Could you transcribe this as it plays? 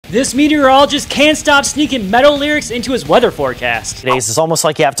This meteorologist can't stop sneaking metal lyrics into his weather forecast. It's almost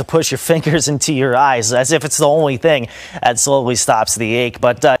like you have to push your fingers into your eyes, as if it's the only thing that slowly stops the ache.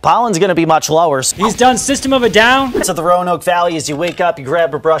 But pollen's going to be much lower. He's done System of a Down. To the Roanoke Valley, as you wake up, you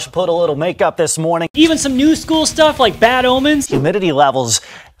grab a brush, put a little makeup this morning. Even some new school stuff like Bad Omens. Humidity levels.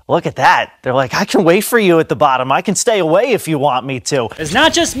 Look at that. They're like, I can wait for you at the bottom. I can stay away if you want me to. It's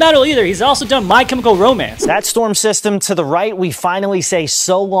not just metal either. He's also done My Chemical Romance. That storm system to the right, we finally say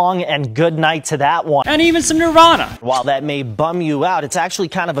so long and good night to that one. And even some Nirvana. While that may bum you out, it's actually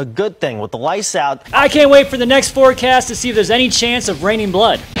kind of a good thing. With the lights out, I can't wait for the next forecast to see if there's any chance of raining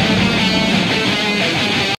blood.